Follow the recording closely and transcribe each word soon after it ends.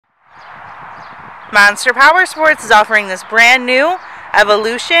Monster Powersports is offering this brand new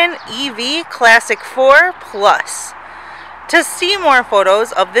Evolution EV Classic 4 Plus. To see more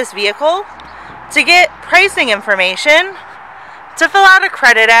photos of this vehicle, to get pricing information, to fill out a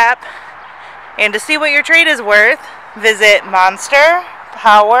credit app, and to see what your trade is worth, visit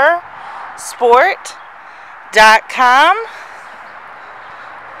monsterpowersport.com.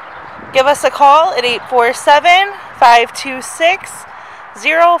 Give us a call at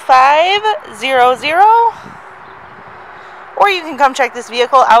 847-526-0500, or you can come check this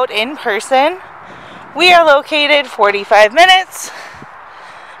vehicle out in person. We are located 45 minutes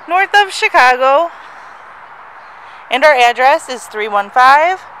north of Chicago, and our address is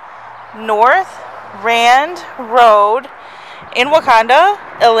 315 North Rand Road in Wauconda,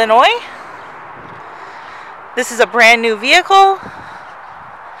 Illinois. This is a brand new vehicle.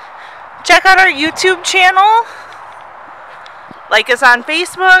 Check out our YouTube channel. Like us on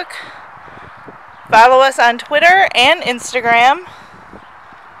Facebook. Follow us on Twitter and Instagram.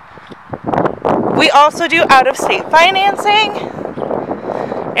 We also do out-of-state financing.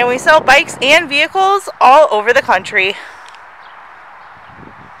 And we sell bikes and vehicles all over the country.